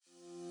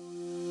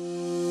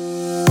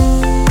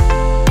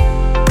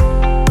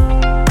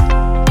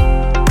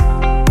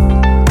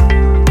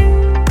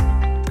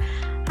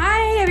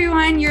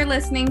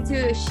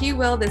She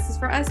Will, This Is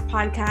For Us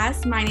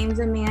podcast. My name's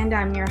Amanda.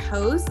 I'm your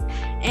host.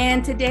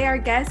 And today our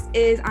guest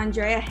is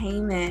Andrea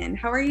Heyman.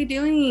 How are you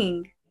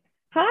doing?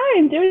 Hi,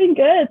 I'm doing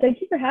good. Thank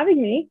you for having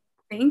me.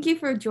 Thank you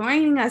for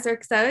joining us. We're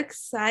so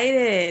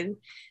excited.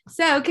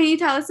 So can you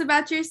tell us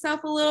about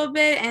yourself a little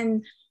bit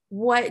and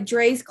what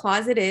Dre's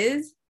Closet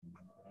is?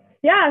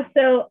 Yeah,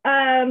 so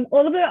a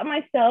little bit about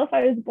myself.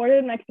 I was born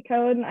in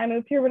Mexico and I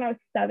moved here when I was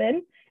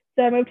 7.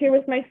 So I moved here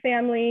with my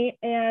family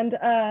and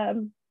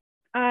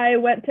I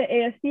went to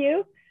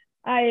ASU.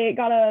 I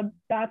got a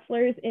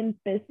bachelor's in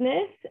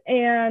business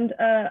and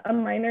a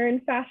minor in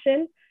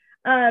fashion.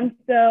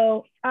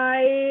 So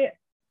I,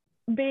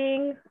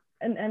 being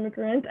an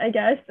immigrant, I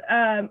guess,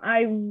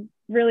 I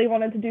really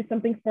wanted to do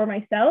something for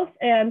myself.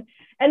 And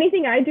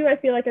anything I do, I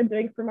feel like I'm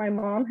doing for my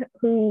mom,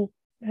 who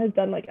has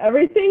done like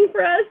everything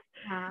for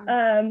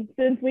us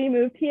since we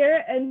moved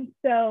here. And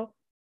so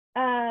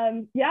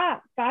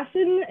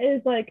fashion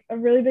is like a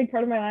really big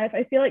part of my life.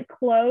 I feel like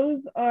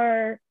clothes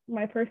are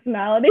my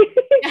personality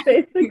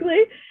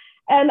basically,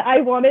 and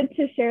I wanted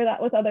to share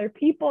that with other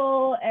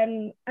people.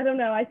 And I don't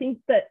know, I think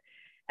that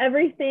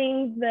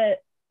everything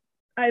that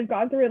I've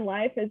gone through in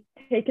life has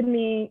taken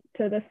me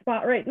to this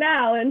spot right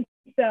now, and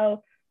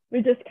so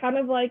we just kind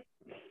of like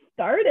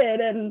started.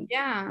 And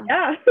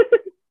yeah.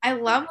 I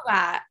love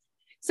that.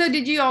 So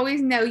did you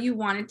always know you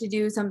wanted to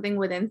do something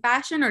within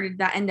fashion, or did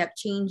that end up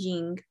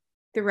changing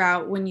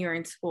throughout when you were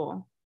in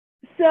school?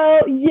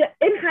 So yeah,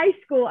 in high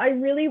school, I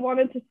really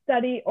wanted to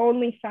study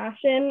only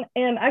fashion.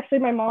 And actually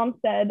my mom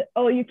said,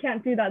 oh, you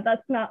can't do that.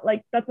 That's not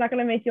going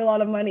to make you a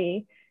lot of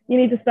money. You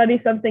need to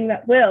study something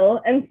that will.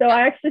 And so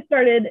I actually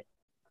started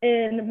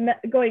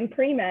going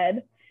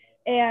pre-med,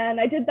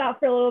 and I did that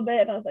for a little bit.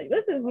 And I was like,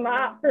 this is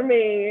not for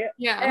me.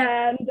 Yeah.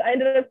 And I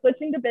ended up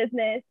switching to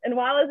business. And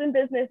while I was in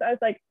business, I was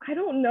like, I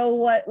don't know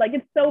what, like,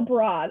 it's so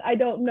broad. I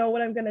don't know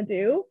what I'm going to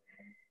do.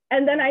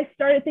 And then I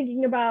started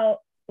thinking about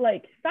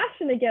like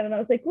fashion again. And I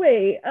was like,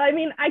 wait, I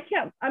mean,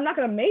 I'm not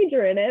going to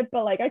major in it,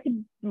 but like I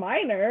could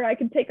minor, I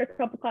could take a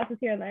couple classes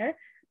here and there.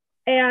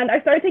 And I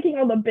started taking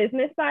on the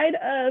business side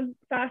of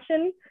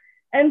fashion.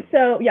 And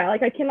so, yeah,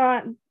 like I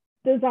cannot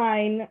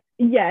design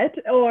yet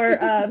or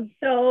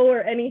sew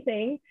or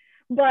anything,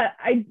 but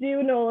I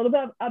do know a little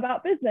bit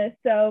about business.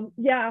 So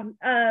yeah.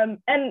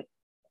 And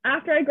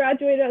after I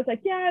graduated, I was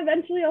like, yeah,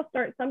 eventually I'll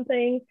start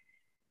something.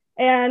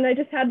 And I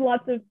just had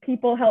lots of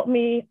people help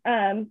me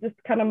just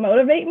kind of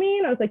motivate me.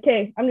 And I was like,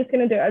 hey, I'm just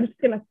going to do it. I'm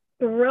just going to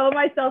throw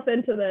myself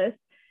into this.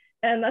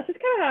 And that's just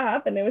kind of how it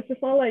happened. It was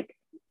just all like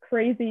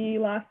crazy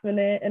last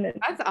minute. And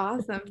that's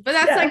awesome. But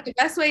that's like the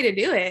best way to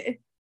do it.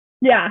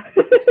 Yeah.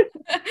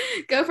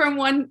 Go from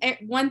one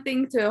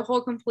thing to a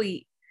whole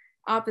complete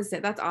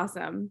opposite. That's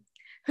awesome.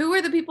 Who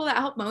were the people that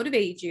helped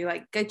motivate you,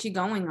 like get you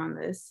going on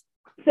this?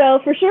 So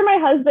for sure, my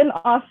husband,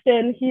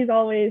 Austin, he's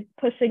always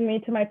pushing me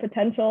to my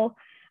potential.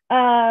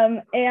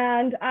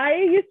 And I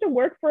used to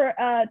work for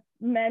a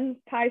men's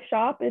tie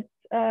shop.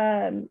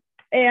 And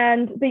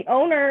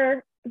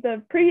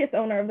the previous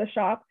owner of the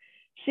shop,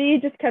 she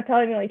just kept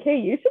telling me like, hey,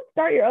 you should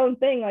start your own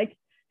thing. Like,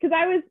 cause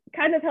I was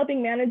kind of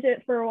helping manage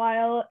it for a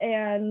while,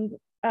 and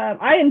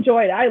I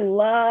enjoyed it. I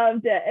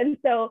loved it. And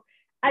so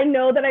I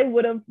know that I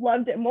would have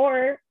loved it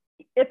more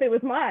if it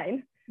was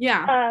mine.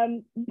 Yeah.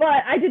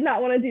 But I did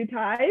not want to do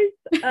ties.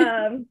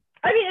 I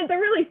mean, they're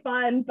really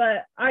fun,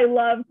 but I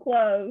love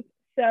clothes.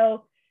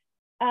 So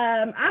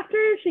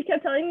after she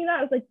kept telling me that,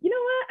 I was like, you know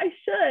what, I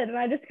should. And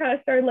I just kind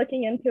of started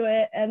looking into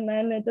it, and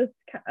then it just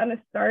kind of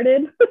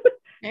started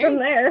from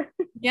there.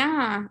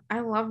 Yeah, I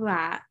love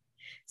that.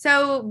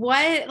 So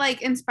what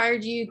like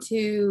inspired you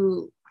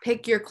to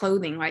pick your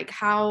clothing? Like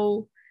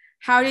how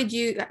did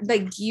you,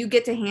 like, do you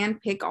get to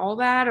hand pick all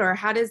that, or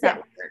how does that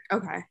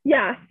work? Okay.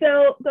 Yeah.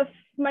 So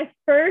my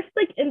first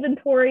like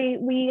inventory,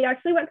 we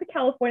actually went to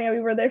California. We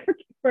were there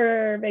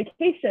for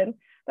vacation,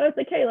 but I was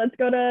like, hey, let's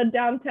go to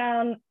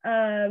downtown,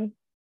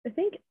 I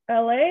think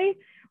LA,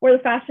 where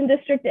the fashion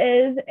district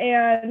is.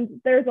 And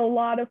there's a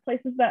lot of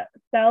places that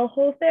sell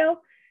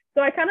wholesale.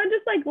 So I kind of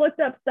just like looked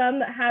up some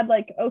that had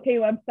like okay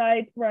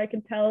websites where I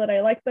could tell that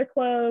I liked their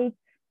clothes.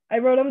 I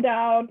wrote them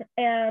down,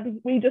 and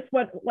we just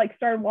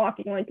started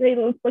walking, like, hey,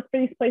 let's look for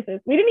these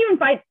places. We didn't even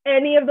find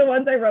any of the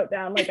ones I wrote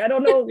down. Like, I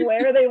don't know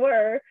where they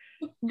were,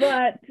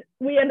 but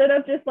we ended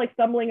up just like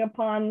stumbling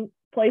upon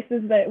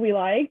places that we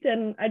liked.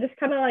 And I just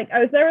kind of like, I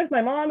was there with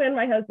my mom and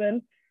my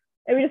husband,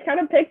 and we just kind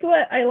of picked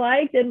what I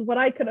liked and what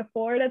I could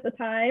afford at the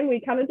time.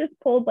 We kind of just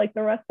pulled like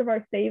the rest of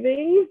our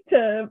savings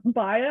to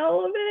buy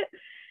all of it.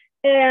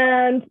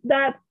 And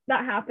that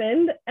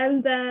happened.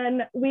 And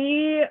then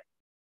we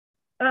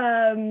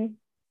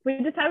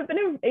just haven't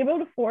been able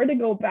to afford to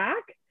go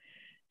back.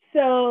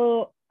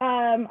 So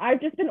I've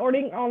just been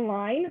ordering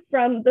online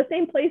from the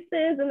same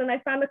places. And then I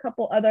found a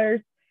couple others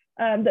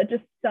that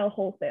just sell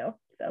wholesale.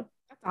 So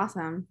that's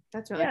awesome.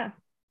 That's really cool.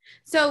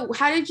 So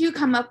how did you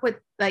come up with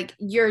like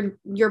your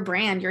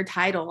brand, your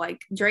title,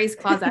 like Dre's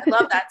Closet? I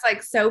love that. It's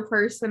like so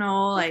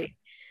personal. Like,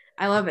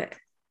 I love it.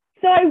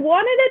 So I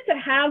wanted it to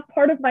have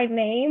part of my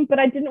name, but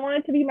I didn't want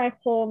it to be my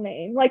whole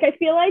name. Like, I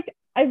feel like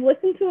I've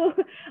listened to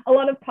a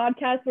lot of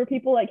podcasts where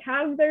people like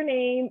have their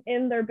name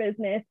in their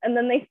business and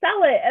then they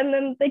sell it and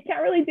then they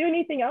can't really do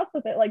anything else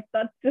with it. Like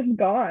that's just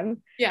gone.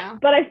 Yeah.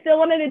 But I still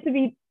wanted it to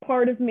be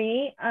part of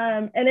me.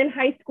 And in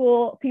high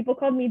school, people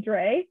called me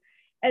Dre.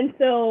 And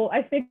so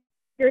I figured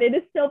it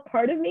is still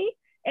part of me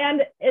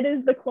and it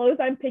is the clothes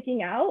I'm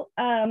picking out.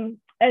 And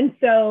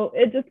so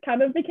it just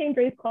kind of became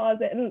Dre's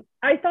Closet. And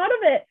I thought of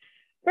it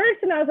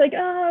first and I was like,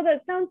 oh,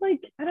 that sounds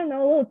like, I don't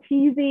know, a little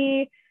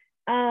cheesy.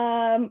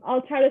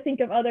 I'll try to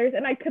think of others.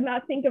 And I could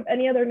not think of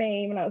any other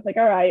name. And I was like,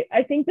 all right,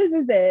 I think this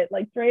is it.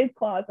 Like Dre's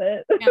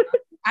Closet. Yeah.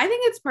 I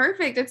think it's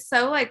perfect. It's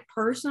so like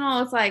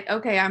personal. It's like,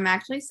 okay, I'm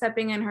actually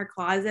stepping in her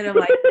closet of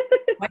like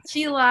what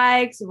she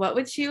likes, what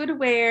would she would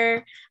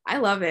wear. I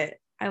love it.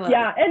 I love it.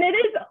 Yeah, and it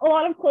is a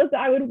lot of clothes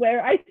that I would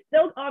wear. I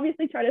still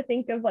obviously try to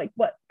think of like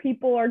what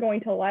people are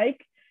going to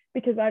like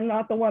because I'm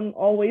not the one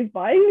always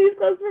buying these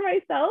clothes for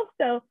myself.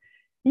 So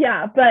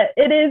yeah, but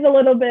it is a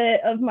little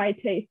bit of my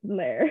taste in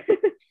there.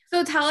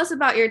 So tell us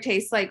about your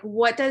taste. Like,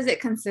 what does it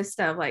consist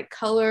of? Like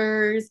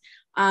colors,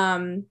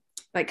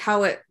 like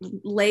how it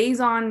lays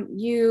on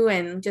you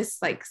and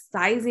just like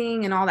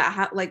sizing and all that.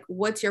 How, like,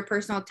 what's your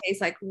personal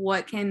taste? Like,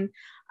 what can,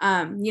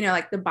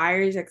 like the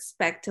buyers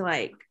expect to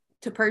like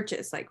to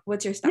purchase? Like,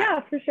 what's your style?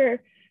 Yeah, for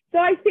sure. So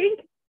I think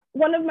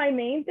one of my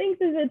main things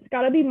is it's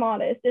got to be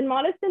modest and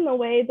modest in the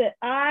way that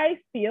I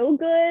feel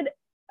good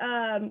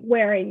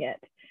wearing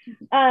it.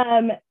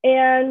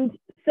 And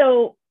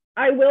so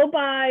I will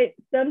buy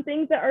some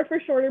things that are for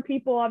shorter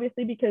people,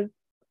 obviously, because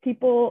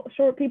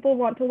short people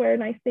want to wear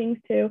nice things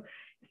too.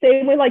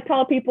 Same with like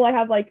tall people, I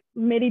have like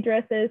midi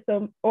dresses,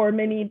 or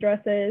mini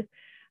dresses.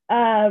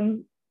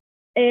 And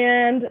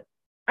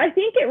I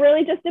think it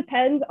really just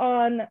depends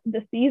on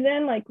the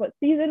season, like what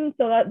season.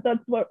 So that's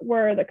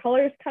where the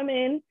colors come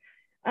in.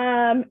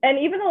 And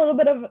even a little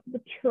bit of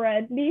the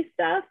trendy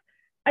stuff.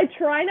 I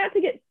try not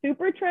to get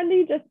super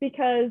trendy just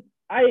because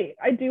I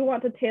do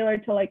want to tailor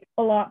to like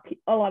a lot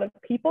of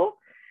people.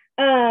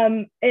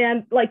 And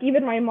like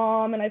even my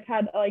mom, and I've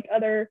had like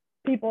other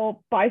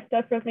people buy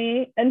stuff from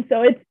me. And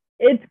so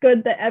it's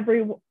good that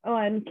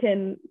everyone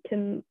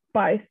can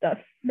buy stuff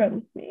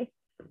from me.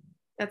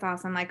 That's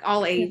awesome. Like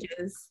all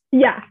ages.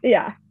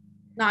 Yeah.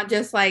 Not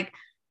just like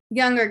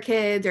younger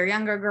kids or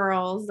younger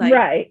girls. Like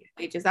right.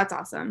 Ages. That's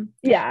awesome.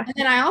 Yeah. And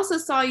then I also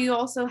saw you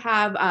also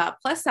have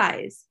plus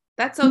size.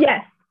 That's so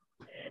yes.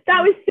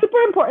 That was super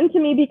important to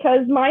me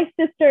because my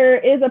sister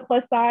is a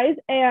plus size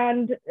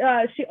and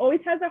she always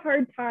has a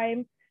hard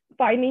time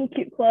finding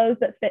cute clothes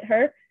that fit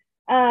her.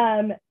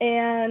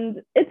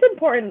 And it's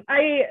important.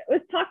 I was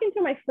talking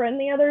to my friend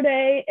the other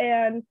day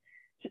and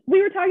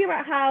we were talking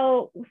about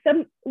how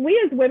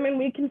we as women,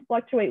 we can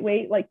fluctuate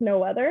weight like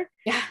no other.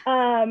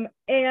 Yeah.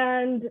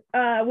 And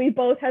we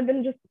both have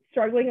been just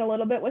struggling a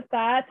little bit with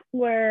that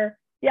where,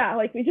 yeah,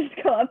 like we just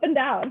go up and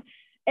down.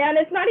 And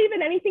it's not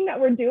even anything that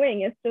we're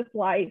doing. It's just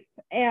life.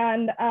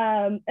 And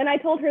I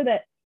told her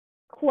that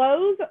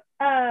clothes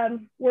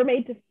were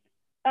made to,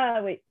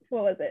 what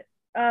was it?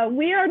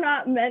 We are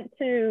not meant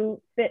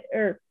to fit,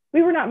 or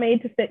we were not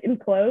made to fit in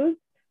clothes.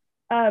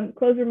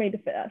 Clothes were made to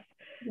fit us.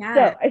 Yeah.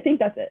 So I think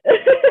that's it.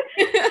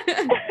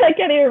 I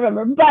can't even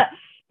remember. But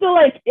so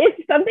like,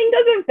 if something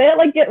doesn't fit,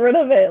 like get rid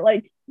of it.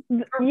 Like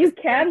you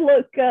can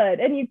look good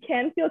and you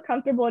can feel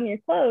comfortable in your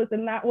clothes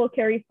and that will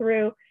carry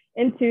through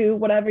into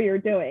whatever you're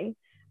doing.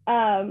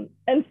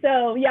 And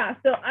so, yeah,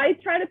 so I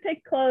try to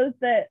pick clothes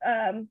that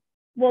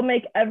will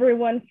make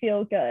everyone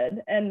feel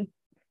good and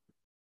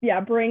yeah,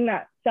 bring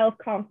that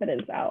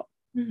self-confidence out.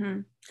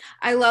 Mm-hmm.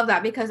 I love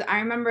that because I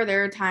remember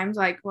there are times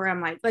like where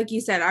I'm like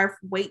you said, our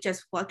weight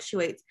just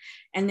fluctuates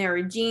and there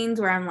are jeans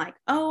where I'm like,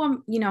 oh,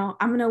 I'm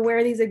going to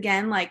wear these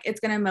again. Like it's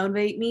going to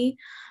motivate me.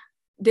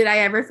 Did I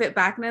ever fit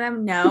back into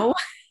them? No.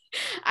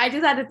 I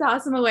just had to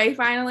toss them away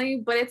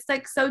finally. But it's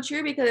like so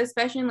true because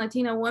especially in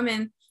Latino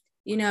women,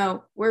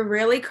 we're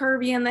really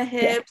curvy in the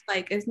hips. Yeah.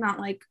 Like it's not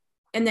like,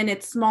 and then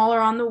it's smaller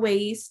on the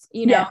waist,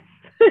 Yeah,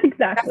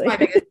 exactly. That's my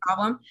biggest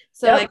problem.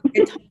 So like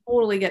I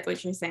totally get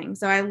what you're saying.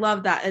 So I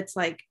love that it's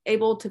like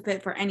able to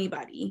fit for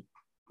anybody.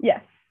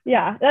 Yes.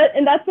 Yeah.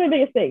 And that's my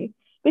biggest thing.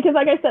 Because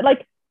like I said,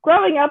 like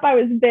growing up, I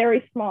was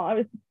very small. I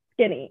was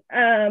skinny.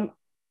 I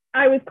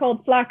was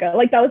called Flaca.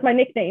 Like that was my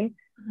nickname,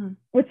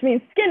 which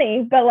means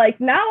skinny. But like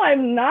now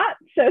I'm not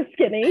so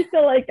skinny. So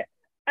like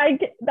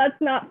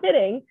that's not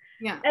fitting.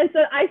 Yeah. And so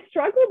I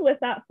struggled with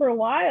that for a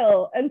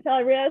while until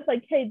I realized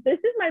like, hey, this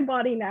is my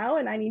body now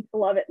and I need to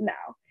love it now.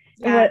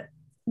 Yeah. And what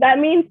that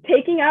means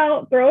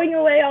throwing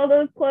away all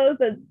those clothes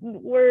that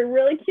were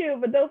really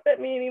cute but don't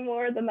fit me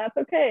anymore, then that's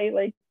okay.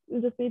 Like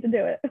you just need to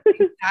do it.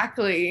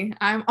 Exactly.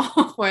 I'm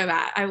all for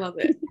that. I love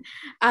it.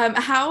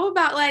 How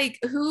about like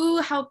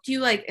who helped you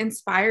like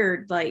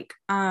inspired like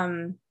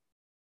I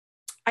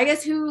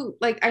guess who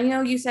like I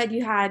know you said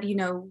you had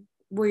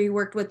where you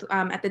worked with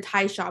at the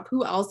tie shop,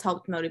 who else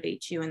helped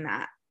motivate you in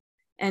that?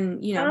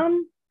 And,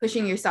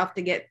 pushing yourself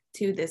to get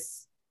to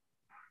this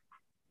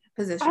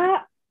position.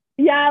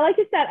 Yeah, like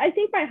I said, I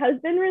think my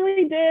husband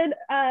really did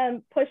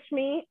push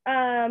me.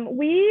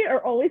 We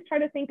are always trying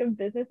to think of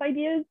business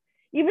ideas,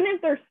 even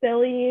if they're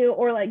silly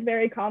or like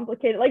very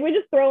complicated, like we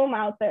just throw them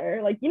out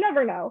there. Like you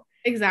never know.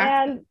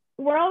 Exactly. And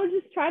we're all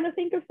just trying to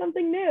think of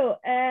something new.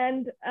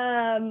 And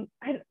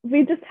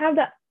we just have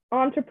that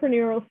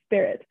entrepreneurial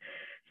spirit.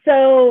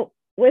 So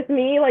with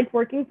me, like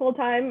working full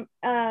time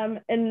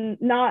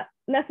and not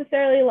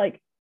necessarily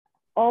like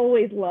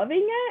always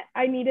loving it,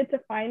 I needed to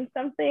find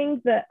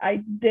something that I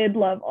did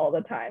love all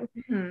the time.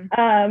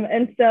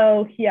 And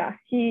so yeah,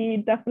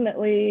 he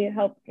definitely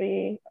helped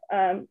me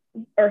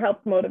or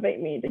helped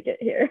motivate me to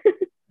get here.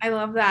 I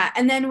love that.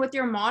 And then with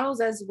your models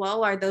as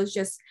well, are those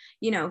just,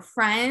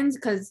 friends?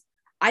 Because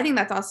I think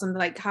that's awesome.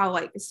 Like how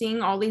like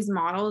seeing all these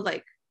models,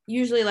 like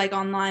usually like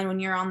online when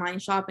you're online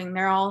shopping,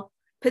 they're all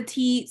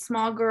petite,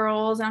 small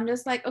girls. And I'm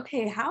just like,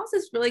 okay, how is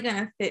this really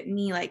gonna fit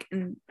me? Like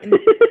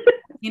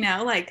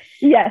like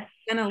yes,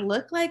 gonna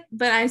look like,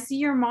 but I see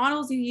your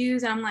models you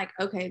use and I'm like,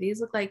 okay,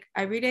 these look like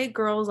everyday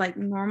girls, like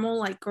normal,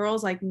 like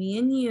girls like me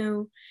and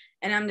you.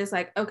 And I'm just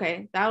like,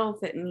 okay, that'll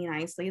fit me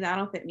nicely.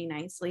 That'll fit me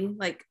nicely.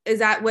 Like, is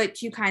that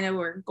what you kind of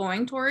were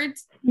going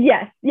towards?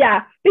 Yes.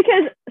 Yeah.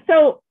 Because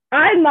so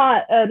I'm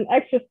not an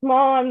extra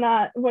small, I'm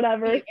not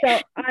whatever.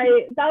 So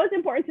that was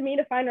important to me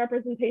to find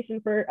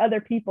representation for other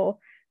people.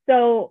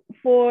 So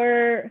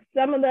for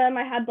some of them,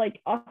 I had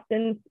like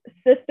Austin's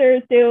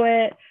sisters do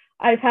it.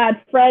 I've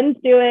had friends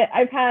do it.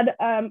 I've had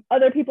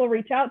other people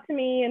reach out to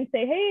me and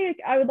say, hey,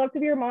 I would love to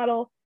be your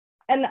model.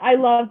 And I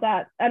love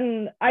that.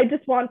 And I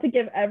just want to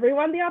give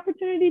everyone the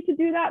opportunity to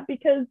do that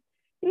because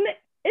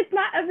it's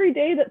not every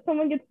day that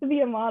someone gets to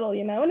be a model,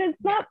 and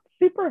it's not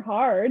super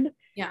hard.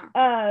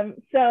 Yeah.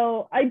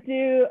 So I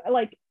do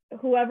like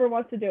whoever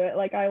wants to do it,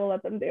 like I will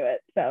let them do it.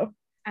 So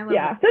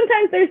yeah, that.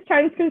 sometimes there's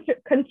time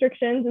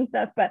constrictions and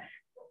stuff, but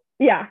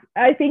yeah,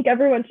 I think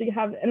everyone should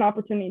have an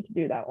opportunity to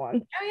do that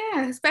one. Oh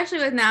yeah, especially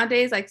with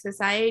nowadays like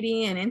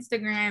society and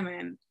Instagram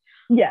and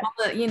yes, all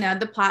the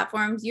the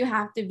platforms, you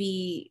have to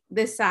be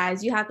this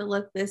size, you have to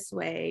look this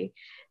way,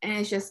 and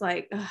it's just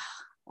like, ugh,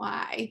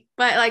 why?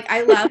 But like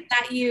I love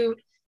that you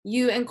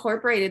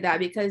incorporated that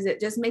because it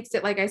just makes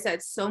it, like I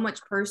said, so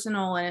much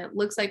personal, and it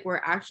looks like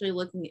we're actually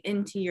looking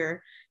into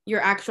your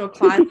actual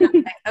closet.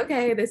 Like,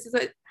 okay, this is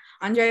what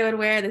Andrea would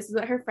wear, this is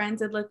what her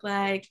friends would look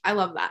like. I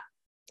love that.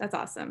 That's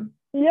awesome.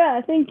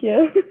 Yeah, thank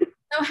you.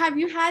 So have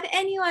you had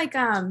any like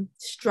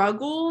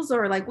struggles,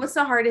 or like what's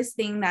the hardest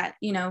thing that,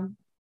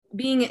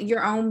 being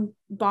your own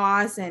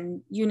boss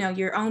and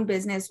your own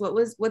business,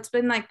 what's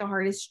been like the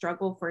hardest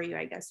struggle for you,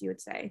 I guess you would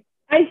say?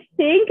 I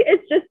think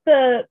it's just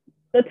the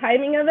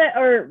timing of it,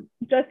 or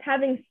just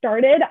having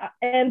started,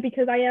 and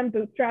because I am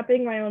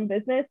bootstrapping my own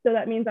business, so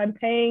that means I'm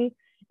paying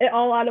it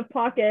all out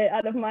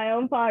of my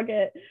own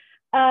pocket.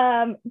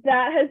 That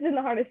has been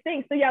the hardest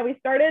thing. So yeah, we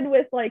started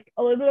with like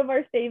a little bit of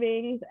our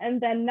savings,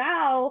 and then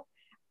now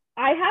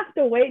I have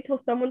to wait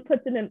till someone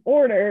puts in an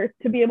order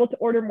to be able to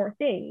order more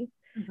things.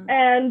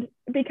 And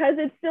because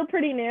it's still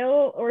pretty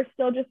new, we're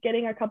still just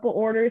getting a couple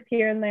orders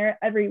here and there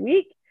every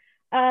week.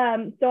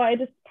 So I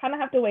just kind of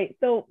have to wait.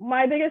 So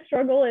my biggest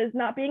struggle is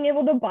not being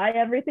able to buy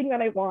everything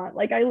that I want.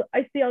 Like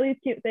I see all these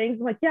cute things.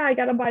 I'm like, yeah, I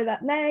got to buy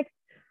that next.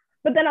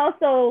 But then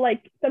also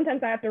like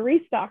sometimes I have to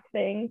restock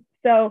things.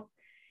 So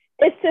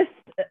it's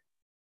just,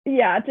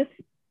 yeah, just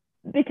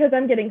because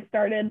I'm getting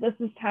started, this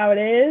is how it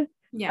is.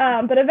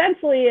 Yeah. But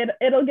eventually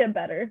it'll get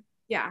better.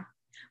 Yeah.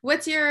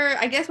 What's your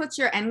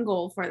end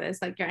goal for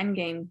this? Like your end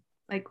game?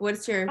 Like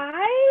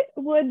I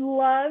would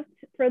love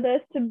for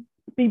this to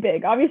be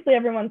big. Obviously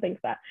everyone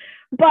thinks that,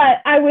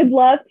 but I would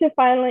love to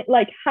finally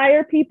like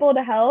hire people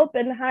to help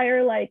and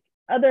hire like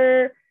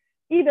other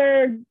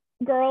either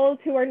girls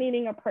who are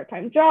needing a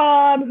part-time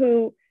job,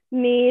 who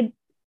need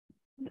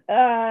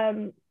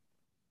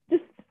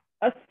just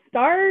a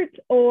start,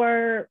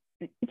 or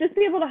just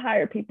be able to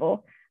hire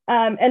people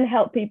and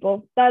help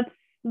people. That's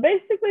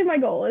basically my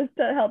goal, is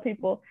to help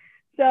people.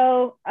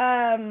 So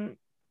I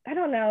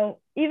don't know,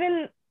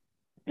 even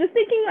just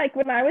thinking like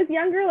when I was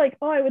younger, like,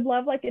 oh, I would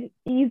love like an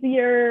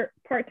easier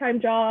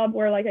part-time job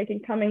where like I can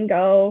come and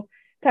go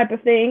type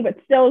of thing, but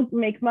still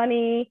make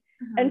money.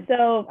 And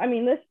so, I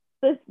mean, this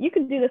you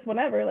could do this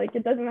whenever, like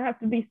it doesn't have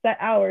to be set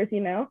hours,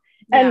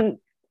 Yeah.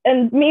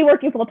 And me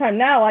working full time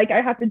now, like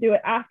I have to do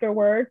it after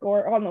work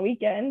or on the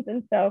weekends.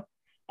 And so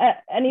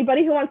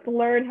anybody who wants to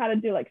learn how to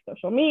do like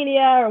social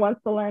media, or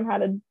wants to learn how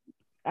to,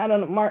 I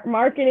don't know,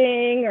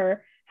 marketing,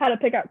 or how to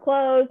pick out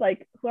clothes,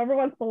 like whoever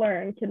wants to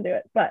learn can do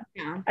it. But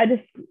yeah, I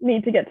just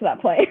need to get to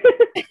that point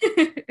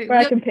where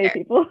I can pay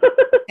people.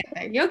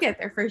 You'll get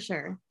there for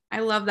sure. I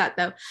love that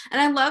though. And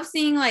I love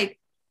seeing like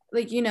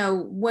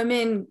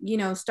women,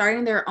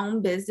 starting their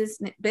own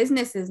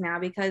businesses now,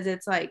 because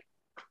it's like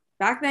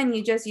back then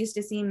you just used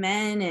to see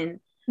men and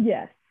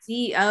yes,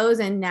 CEOs,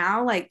 and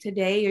now like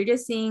today you're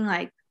just seeing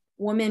like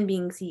women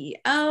being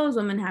CEOs,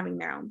 women having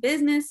their own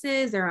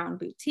businesses, their own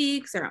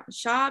boutiques, their own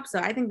shops. So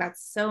I think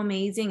that's so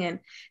amazing. And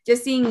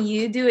just seeing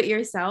you do it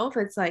yourself,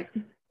 it's like,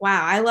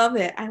 wow, I love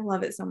it. I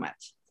love it so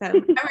much. So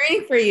I'm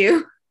rooting for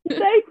you.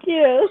 Thank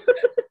you.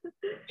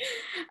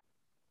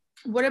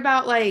 What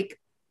about like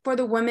for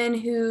the women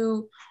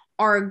who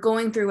are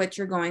going through what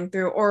you're going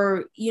through,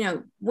 or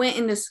went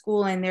into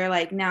school and they're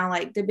like now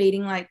like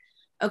debating like,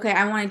 okay,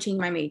 I want to change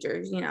my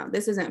majors,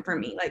 this isn't for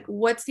me, like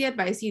what's the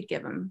advice you'd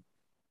give them?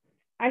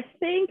 I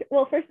think,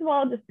 well, first of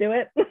all, just do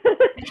it.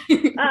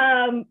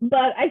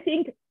 But I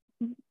think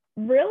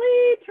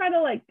really try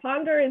to like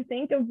ponder and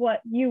think of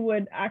what you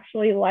would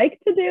actually like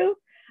to do,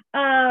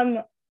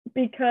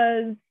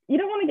 because you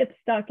don't want to get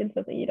stuck in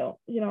something you don't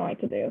like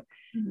to do.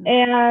 Mm-hmm.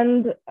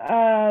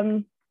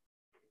 And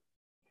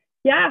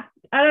yeah,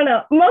 I don't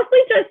know, mostly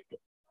just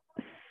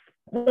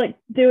like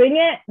doing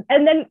it.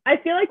 And then I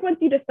feel like once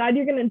you decide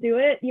you're going to do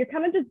it, you're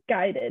kind of just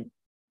guided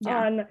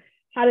on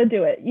how to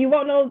do it. You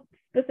won't know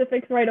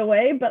specifics right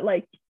away, but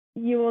like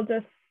you will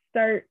just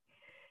start,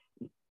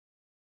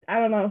 I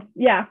don't know.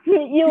 Yeah,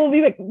 you will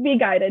be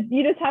guided.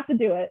 You just have to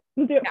do it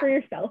for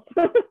yourself.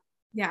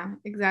 Yeah,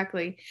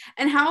 exactly.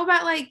 And how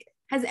about like,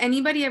 has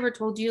anybody ever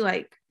told you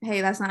like,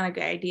 hey, that's not a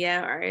good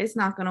idea, or it's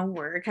not going to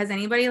work? Has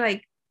anybody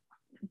like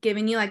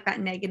given you like that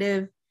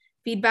negative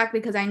feedback?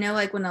 Because I know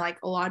like when like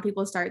a lot of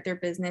people start their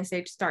business,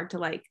 they start to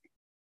like,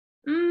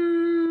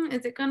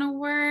 is it going to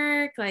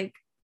work? Like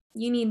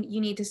you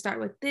need to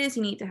start with this,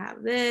 you need to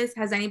have this.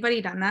 Has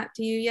anybody done that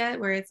to you yet,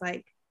 where it's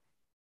like,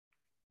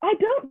 I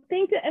don't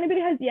think that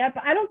anybody has yet,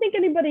 but I don't think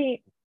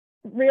anybody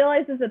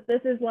realizes that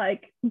this is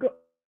like,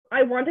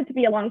 I want it to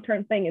be a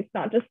long-term thing. It's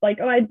not just like,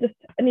 oh, I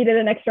needed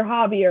an extra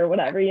hobby or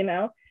whatever,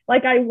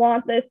 like I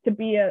want this to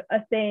be a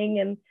thing,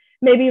 and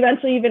maybe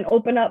eventually even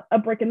open up a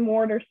brick and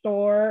mortar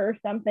store or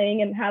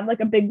something and have like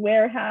a big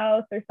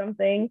warehouse or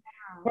something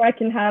where I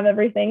can have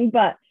everything.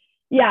 But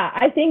yeah,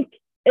 I think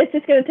it's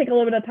just going to take a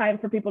little bit of time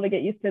for people to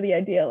get used to the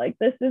idea. Like,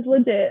 this is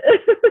legit.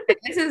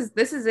 this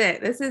is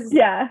it. This is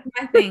my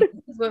thing.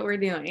 This is what we're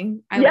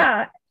doing.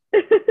 The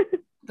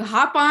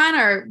hop on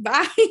or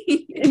bye.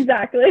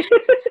 Exactly.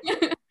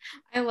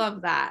 I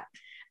love that.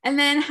 And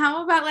then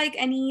how about like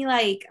any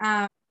like,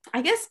 I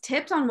guess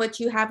tips on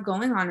what you have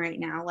going on right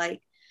now?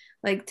 Like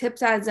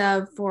tips as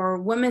of for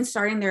women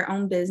starting their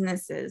own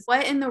businesses.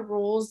 What in the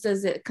roles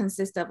does it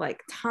consist of?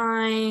 Like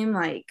time,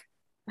 like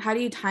how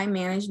do you time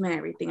management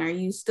everything? Are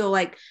you still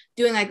like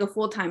doing like a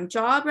full-time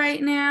job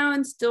right now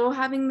and still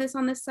having this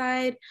on the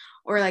side?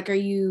 Or like, are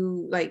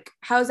you like,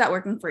 how's that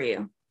working for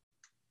you?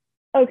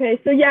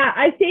 Okay, so yeah,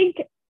 I think,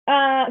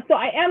 so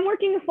I am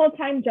working a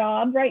full-time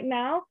job right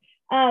now.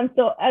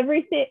 So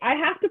everything, I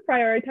have to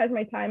prioritize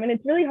my time, and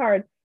it's really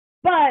hard,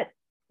 but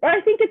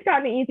I think it's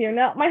gotten easier.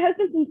 Now my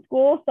husband's in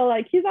school, so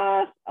like he's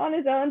off on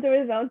his own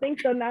doing his own thing.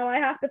 So now I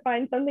have to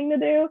find something to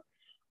do.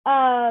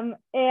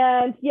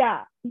 And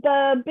yeah,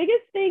 the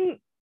biggest thing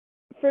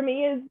for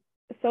me is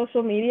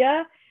social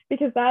media,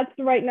 because that's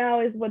right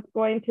now is what's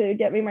going to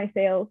get me my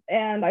sales.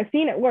 And I've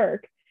seen it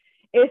work.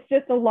 It's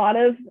just a lot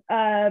of,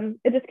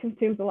 it just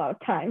consumes a lot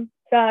of time.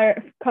 So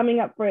coming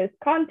up for his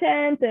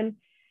content and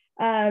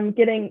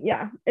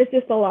it's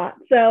just a lot.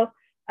 So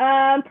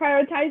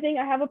prioritizing,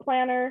 I have a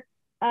planner.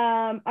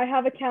 I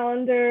have a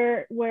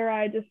calendar where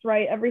I just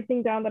write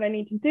everything down that I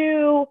need to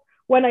do,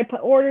 when I put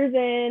orders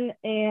in,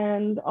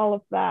 and all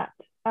of that.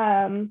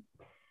 And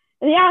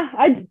yeah,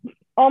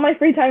 all my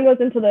free time goes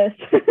into this.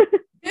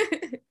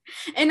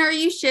 And are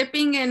you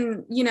shipping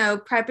and,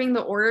 prepping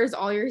the orders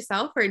all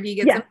yourself, or do you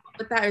get some help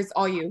with that, or is it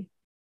all you?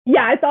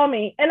 Yeah, it's all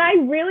me. And I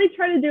really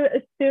try to do it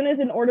as soon as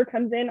an order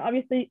comes in.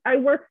 Obviously, I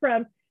work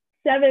from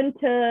 7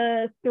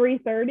 to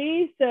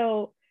 3:30.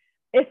 So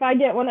if I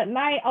get one at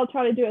night, I'll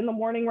try to do it in the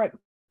morning right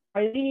before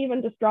I leave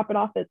and just drop it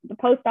off at the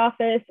post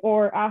office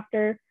or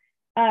after,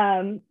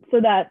 so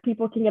that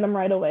people can get them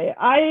right away.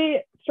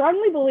 I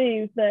strongly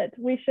believe that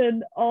we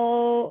should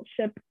all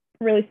ship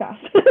really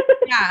fast.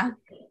 Yeah.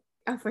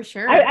 Oh, for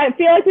sure. I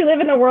feel like we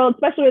live in a world,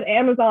 especially with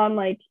Amazon,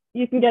 like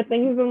you can get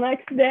things the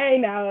next day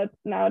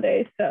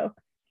nowadays. So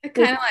it's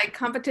kind of like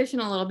competition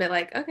a little bit,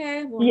 like,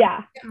 okay, well,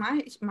 yeah, get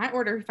my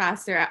order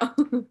faster out.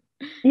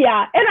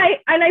 Yeah,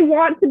 and I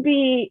want to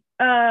be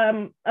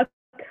a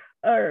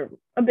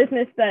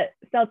business that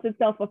sells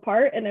itself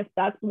apart, and if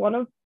that's one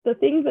of the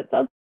things that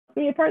sets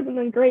me apart,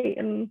 then great.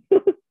 And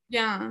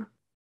yeah.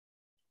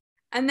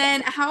 And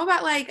then how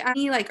about like are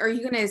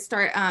you gonna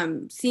start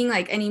seeing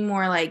like any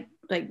more like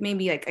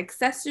maybe like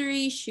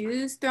accessories,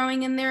 shoes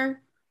throwing in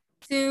there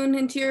soon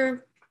into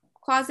your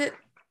closet?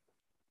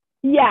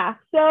 Yeah,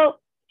 so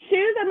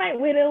shoes, I might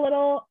wait a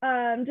little,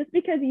 just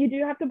because you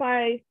do have to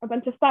buy a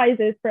bunch of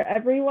sizes for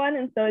everyone,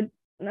 and so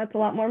that's a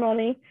lot more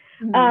money.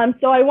 Mm-hmm.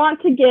 So I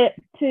want to get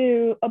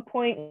to a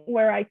point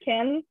where I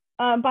can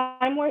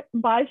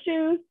buy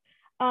shoes,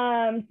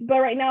 but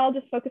right now I'll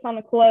just focus on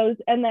the clothes,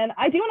 and then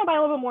I do want to buy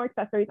a little bit more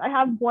accessories. I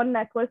have one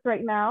necklace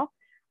right now,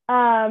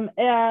 and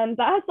that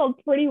has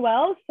sold pretty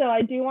well, so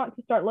I do want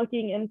to start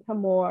looking into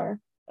more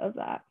of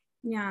that.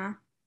 Yeah.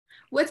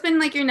 What's been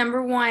like your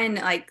number one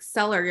like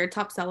seller, your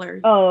top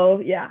seller? Oh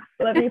yeah,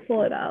 let me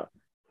pull it out.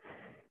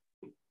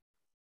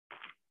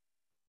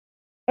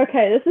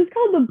 Okay, this is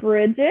called the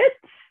Bridget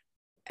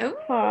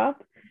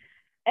top,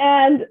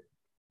 and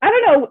I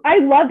don't know, I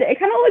loved it. It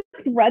kind of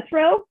looks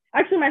retro.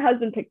 Actually, my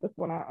husband picked this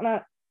one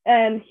out,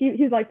 and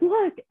he's like,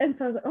 look, and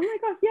so I was like, oh my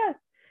gosh, yes.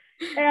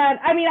 And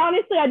I mean,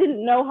 honestly, I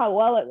didn't know how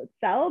well it would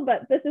sell,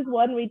 but this is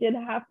one we did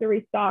have to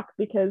restock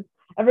because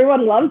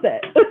everyone loves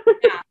it.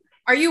 Yeah.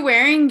 Are you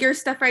wearing your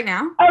stuff right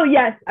now? Oh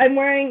yes, I'm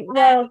wearing,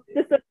 well,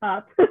 just a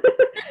top.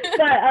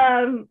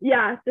 But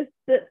yeah, just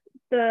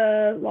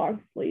the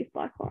long sleeve,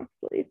 black long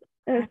sleeve.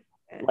 And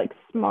it's like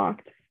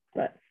smocked,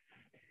 but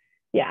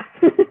yeah.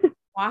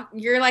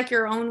 You're like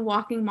your own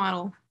walking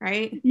model,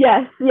 right?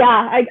 Yes,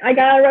 yeah. I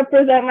gotta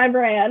represent my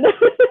brand.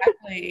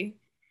 Exactly.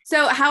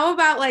 So how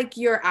about like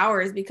your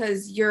hours?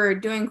 Because you're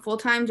doing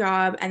full-time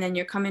job and then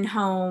you're coming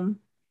home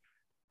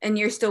and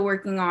you're still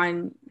working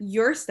on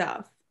your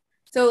stuff.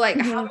 So like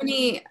how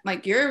many,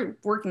 like you're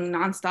working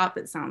nonstop,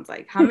 it sounds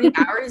like. How many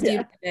hours do you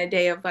Yeah. put in a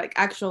day of like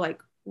actual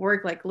like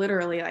work, like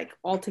literally like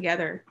all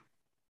together?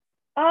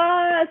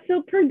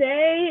 So per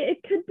day,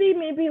 it could be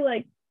maybe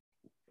like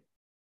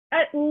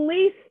at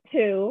least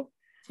two.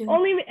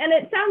 Only, and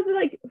it sounds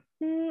like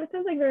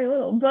very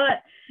little,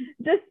 but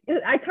just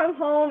I come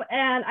home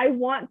and I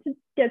want to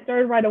get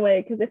started right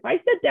away because if I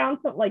sit down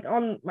like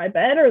on my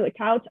bed or the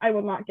couch, I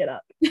will not get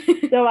up.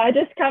 So I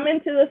just come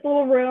into this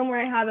little room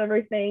where I have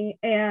everything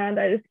and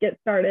I just get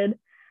started.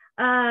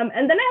 And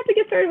then I have to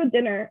get started with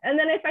dinner. And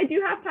then if I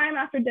do have time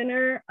after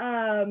dinner,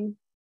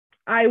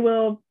 I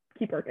will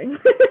keep working.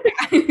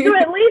 So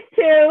at least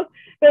two,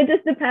 but it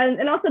just depends.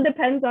 And also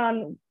depends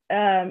on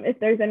if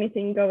there's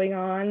anything going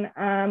on,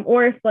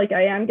 or if like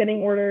I am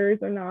getting orders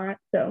or not.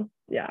 So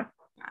yeah.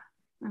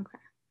 Okay.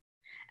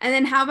 And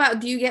then how about,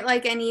 do you get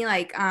like any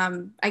like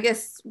I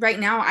guess right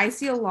now I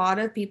see a lot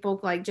of people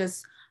like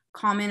just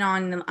comment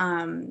on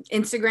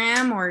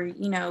Instagram, or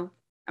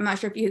I'm not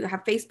sure if you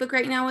have Facebook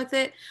right now with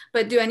it,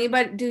 but do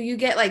you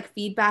get like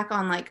feedback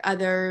on like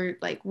other,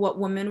 like what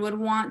women would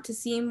want to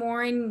see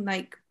more in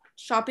like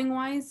shopping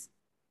wise?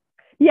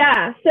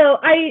 Yeah, so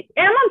I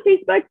am on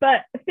Facebook,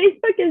 but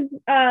Facebook is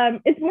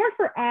it's more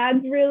for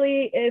ads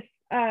really. If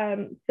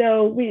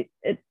so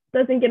it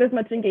doesn't get as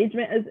much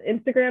engagement as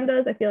Instagram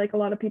does. I feel like a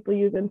lot of people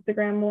use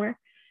Instagram more.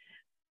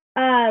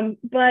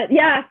 But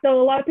yeah,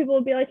 so a lot of people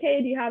will be like,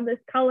 hey, do you have this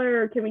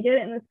color, or can we get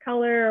it in this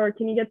color, or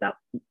can you get that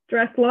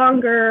dress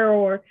longer,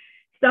 or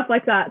stuff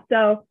like that.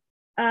 So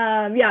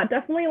yeah,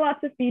 definitely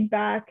lots of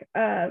feedback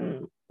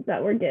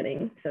that we're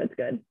getting, so it's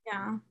good.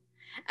 Yeah.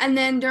 And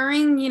then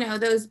during,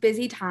 those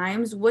busy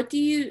times, what do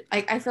you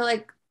like? I feel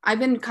like I've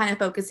been kind of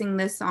focusing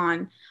this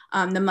on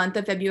the month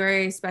of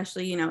February,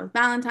 especially,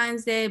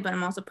 Valentine's Day, but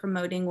I'm also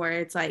promoting where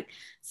it's like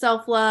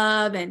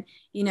self-love and,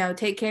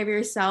 take care of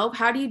yourself.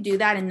 How do you do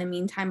that in the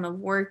meantime of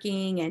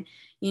working and,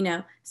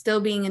 still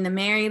being in the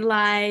married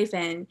life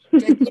and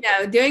just,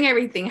 doing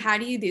everything? How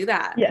do you do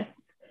that? Yes.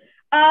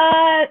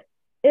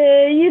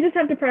 You just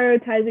have to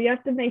prioritize it. You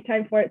have to make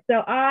time for it.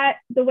 So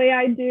the way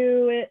I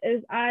do it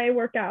is I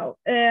work out.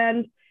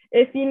 And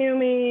if you knew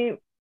me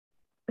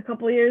a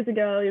couple of years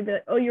ago, you'd be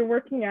like, oh, you're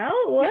working out?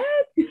 What?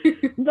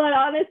 But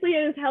honestly,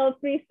 it has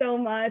helped me so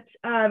much.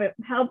 It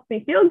helps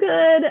me feel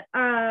good,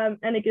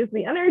 and it gives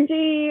me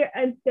energy.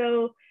 And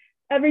so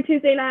every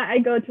Tuesday night, I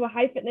go to a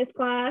high fitness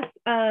class.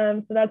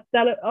 So that's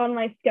set on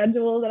my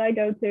schedule that I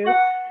go to.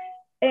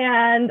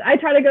 And I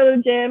try to go to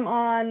the gym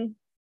on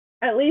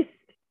at least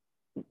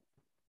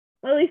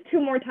two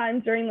more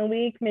times during the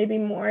week, maybe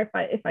more if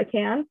I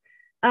can.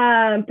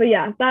 But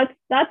yeah,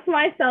 that's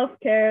my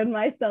self-care and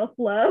my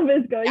self-love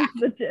is going to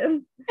the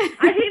gym.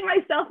 I hate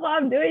myself while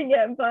I'm doing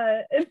it,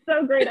 but it's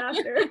so great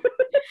after.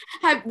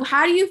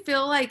 How do you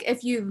feel like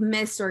if you've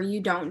missed or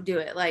you don't do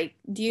it? Like,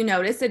 do you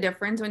notice a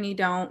difference when you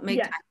don't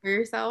make time for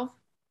yourself?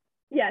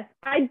 Yes,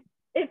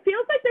 it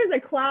feels like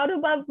there's a cloud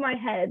above my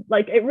head.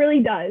 Like it really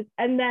does.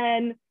 And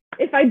then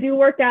if I do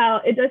work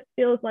out, it just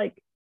feels like,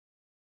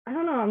 I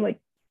don't know, I'm like,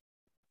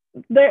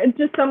 they're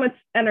just so much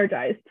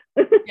energized.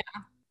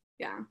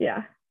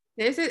 Yeah.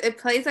 It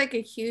plays like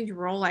a huge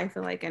role, I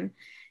feel like, in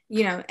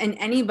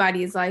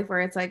anybody's life,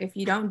 where it's like if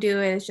you don't do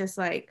it, it's just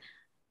like,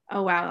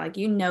 oh wow, like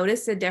you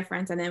notice a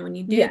difference, and then when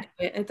you do it,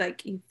 it's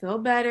like you feel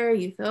better,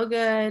 you feel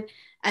good,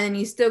 and then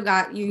you still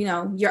got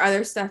your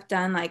other stuff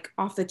done, like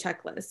off the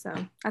checklist. So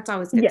that's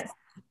always good.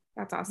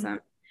 That's awesome.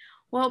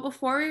 Well,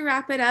 before we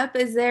wrap it up,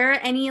 is there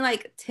any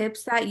like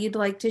tips that you'd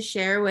like to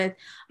share with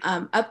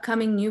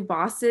upcoming new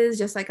bosses,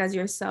 just like as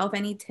yourself?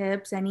 Any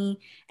tips, any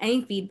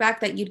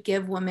feedback that you'd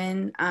give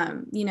women?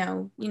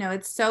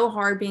 It's so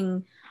hard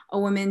being a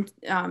woman,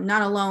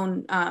 not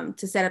alone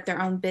to set up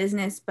their own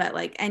business, but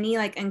like any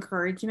like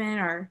encouragement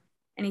or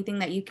anything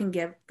that you can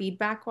give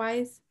feedback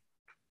wise?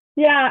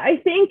 Yeah, I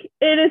think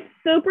it is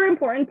super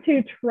important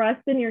to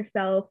trust in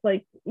yourself.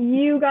 Like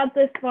you got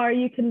this far,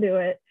 you can do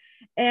it.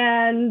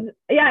 And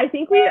yeah, I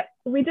think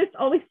we just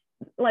always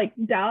like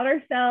doubt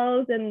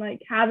ourselves and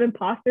like have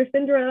imposter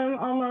syndrome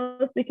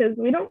almost because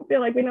we don't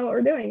feel like we know what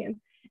we're doing.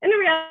 And in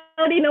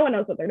reality, no one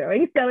knows what they're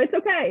doing. So it's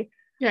okay.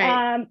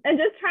 Right. And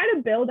just try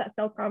to build that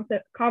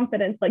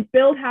self-confidence, like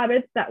build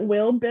habits that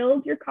will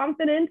build your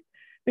confidence,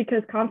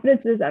 because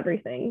confidence is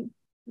everything.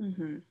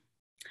 Mm-hmm.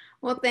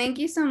 Well, thank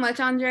you so much,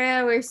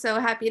 Andrea. We're so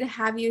happy to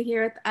have you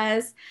here with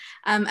us.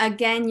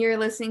 Again, you're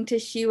listening to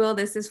She Will,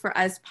 This Is For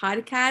Us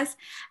podcast.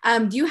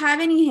 Do you have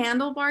any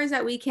handlebars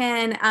that we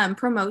can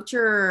promote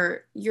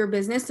your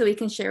business so we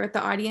can share with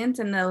the audience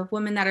and the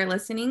women that are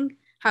listening?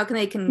 How can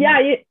they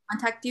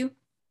contact you?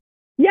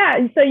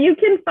 Yeah, so you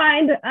can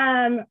find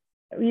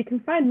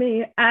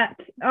me at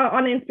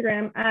on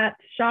Instagram at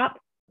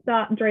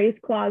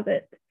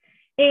shop.drayscloset,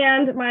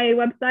 and my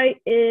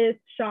website is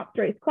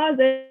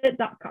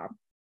shopdrayscloset.com.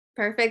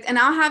 Perfect. And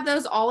I'll have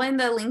those all in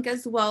the link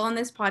as well on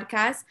this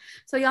podcast.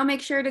 So y'all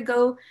make sure to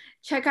go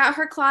check out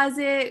her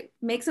closet,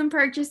 make some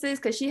purchases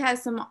because she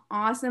has some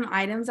awesome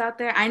items out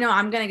there. I know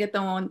I'm gonna get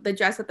the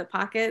dress with the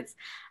pockets.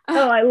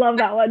 Oh, I love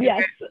that one.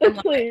 Yes,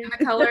 please.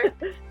 The color.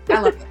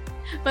 I love it.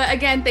 But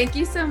again, thank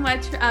you so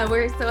much.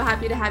 We're so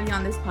happy to have you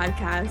on this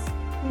podcast.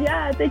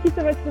 Yeah, thank you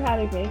so much for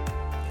having me.